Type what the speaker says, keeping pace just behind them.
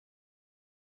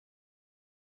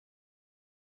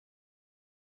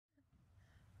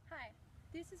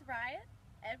This is Riot,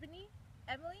 Ebony,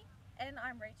 Emily, and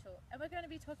I'm Rachael, and we're going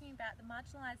to be talking about the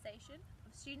marginalisation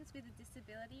of students with a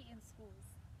disability in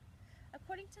schools.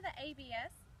 According to the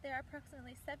ABS, there are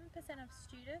approximately 7% of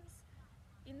students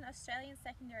in Australian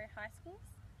secondary high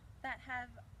schools that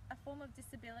have a form of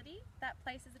disability that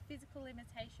places a physical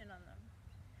limitation on them.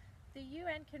 The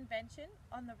UN Convention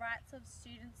on the Rights of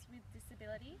Students with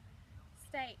Disability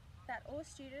state that all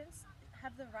students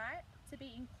have the right to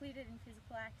be included in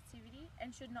physical activity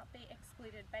and should not be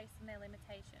excluded based on their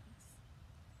limitations.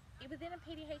 Within a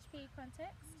PDHPE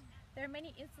context, there are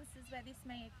many instances where this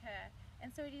may occur,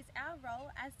 and so it is our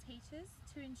role as teachers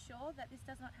to ensure that this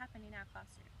does not happen in our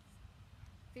classrooms.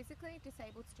 Physically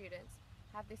disabled students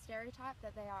have the stereotype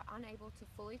that they are unable to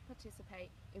fully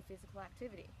participate in physical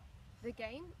activity. The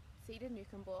game, Seated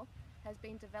Newcombe, has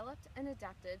been developed and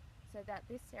adapted so that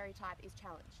this stereotype is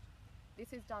challenged.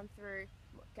 This is done through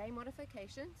game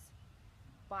modifications,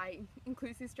 by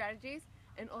inclusive strategies,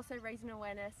 and also raising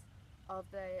awareness of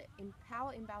the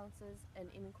power imbalances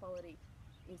and inequality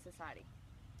in society.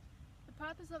 The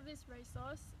purpose of this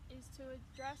resource is to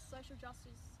address social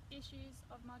justice issues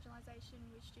of marginalisation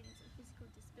with students with physical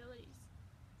disabilities.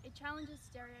 It challenges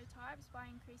stereotypes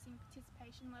by increasing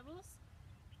participation levels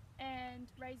and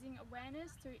raising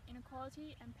awareness through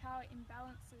inequality and power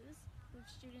imbalances with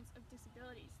students of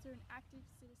disabilities through an active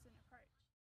citizen approach.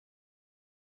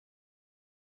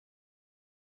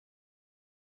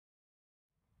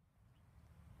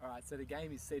 Alright, so the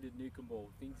game is Seated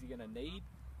Newcombe. Things you're going to need,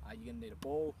 you're going to need a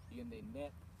ball, you're going to need a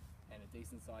net and a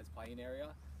decent sized playing area.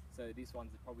 So this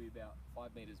one's probably about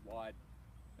 5 metres wide,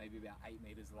 maybe about 8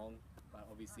 metres long, but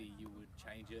obviously you would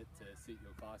change it to suit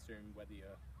your classroom, whether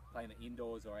you're playing it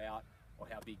indoors or out, or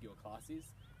how big your class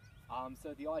is.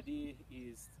 So the idea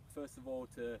is, first of all,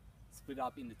 to split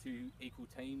up into 2 equal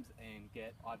teams and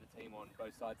get either team on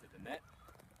both sides of the net.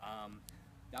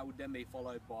 That would then be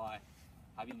followed by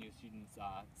having your students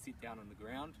sit down on the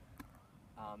ground.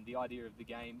 The idea of the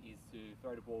game is to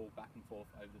throw the ball back and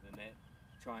forth over the net,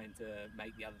 trying to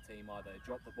make the other team either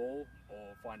drop the ball or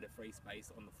find a free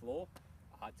space on the floor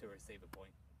to receive a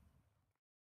point.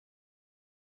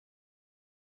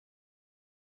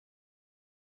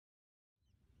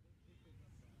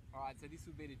 Alright, so this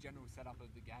would be the general setup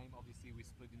of the game. Obviously we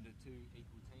split into 2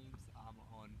 equal teams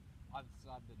on either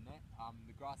side of the net.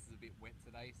 The grass is a bit wet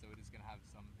today, so we're just going to have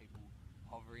some people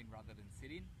hovering rather than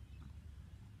sitting.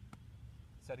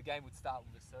 So the game would start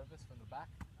with a service from the back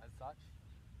as such.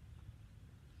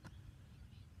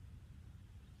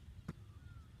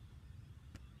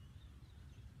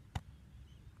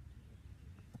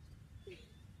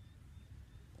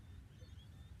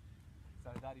 So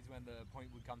that is when the point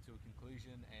would come to a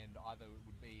conclusion, and either it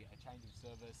would be a change of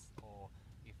service, or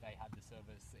if they had the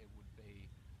service it would be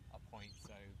a point.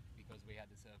 So because we had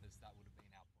the service, that would have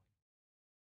been our point.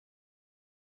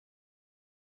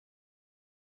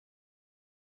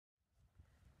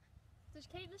 To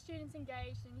keep the students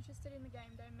engaged and interested in the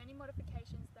game, there are many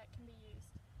modifications that can be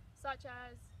used, such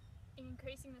as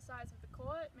increasing the size of the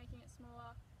court, making it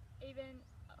smaller, even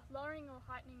lowering or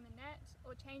heightening the net,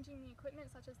 or changing the equipment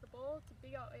such as the ball to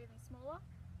bigger or even smaller.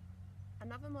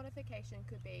 Another modification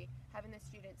could be having the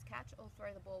students catch or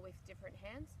throw the ball with different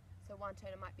hands, so one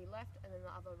turner might be left and then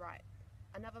the other right.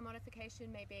 Another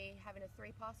modification may be having a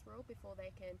 3-pass rule before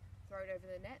they can throw it over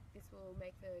the net. This will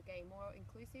make the game more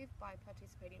inclusive by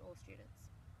participating all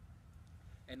students.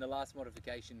 And the last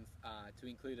modification, to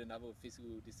include another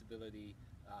physical disability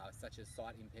such as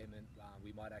sight impairment,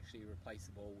 we might actually replace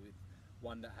the ball with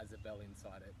one that has a bell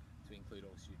inside it to include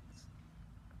all students.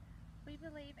 We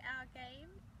believe our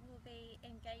game will be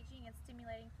engaging and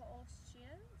stimulating for all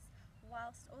students,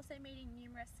 whilst also meeting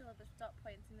numerous syllabus dot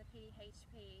points in the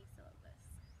PDHPE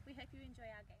syllabus. We hope you enjoy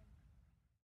our game.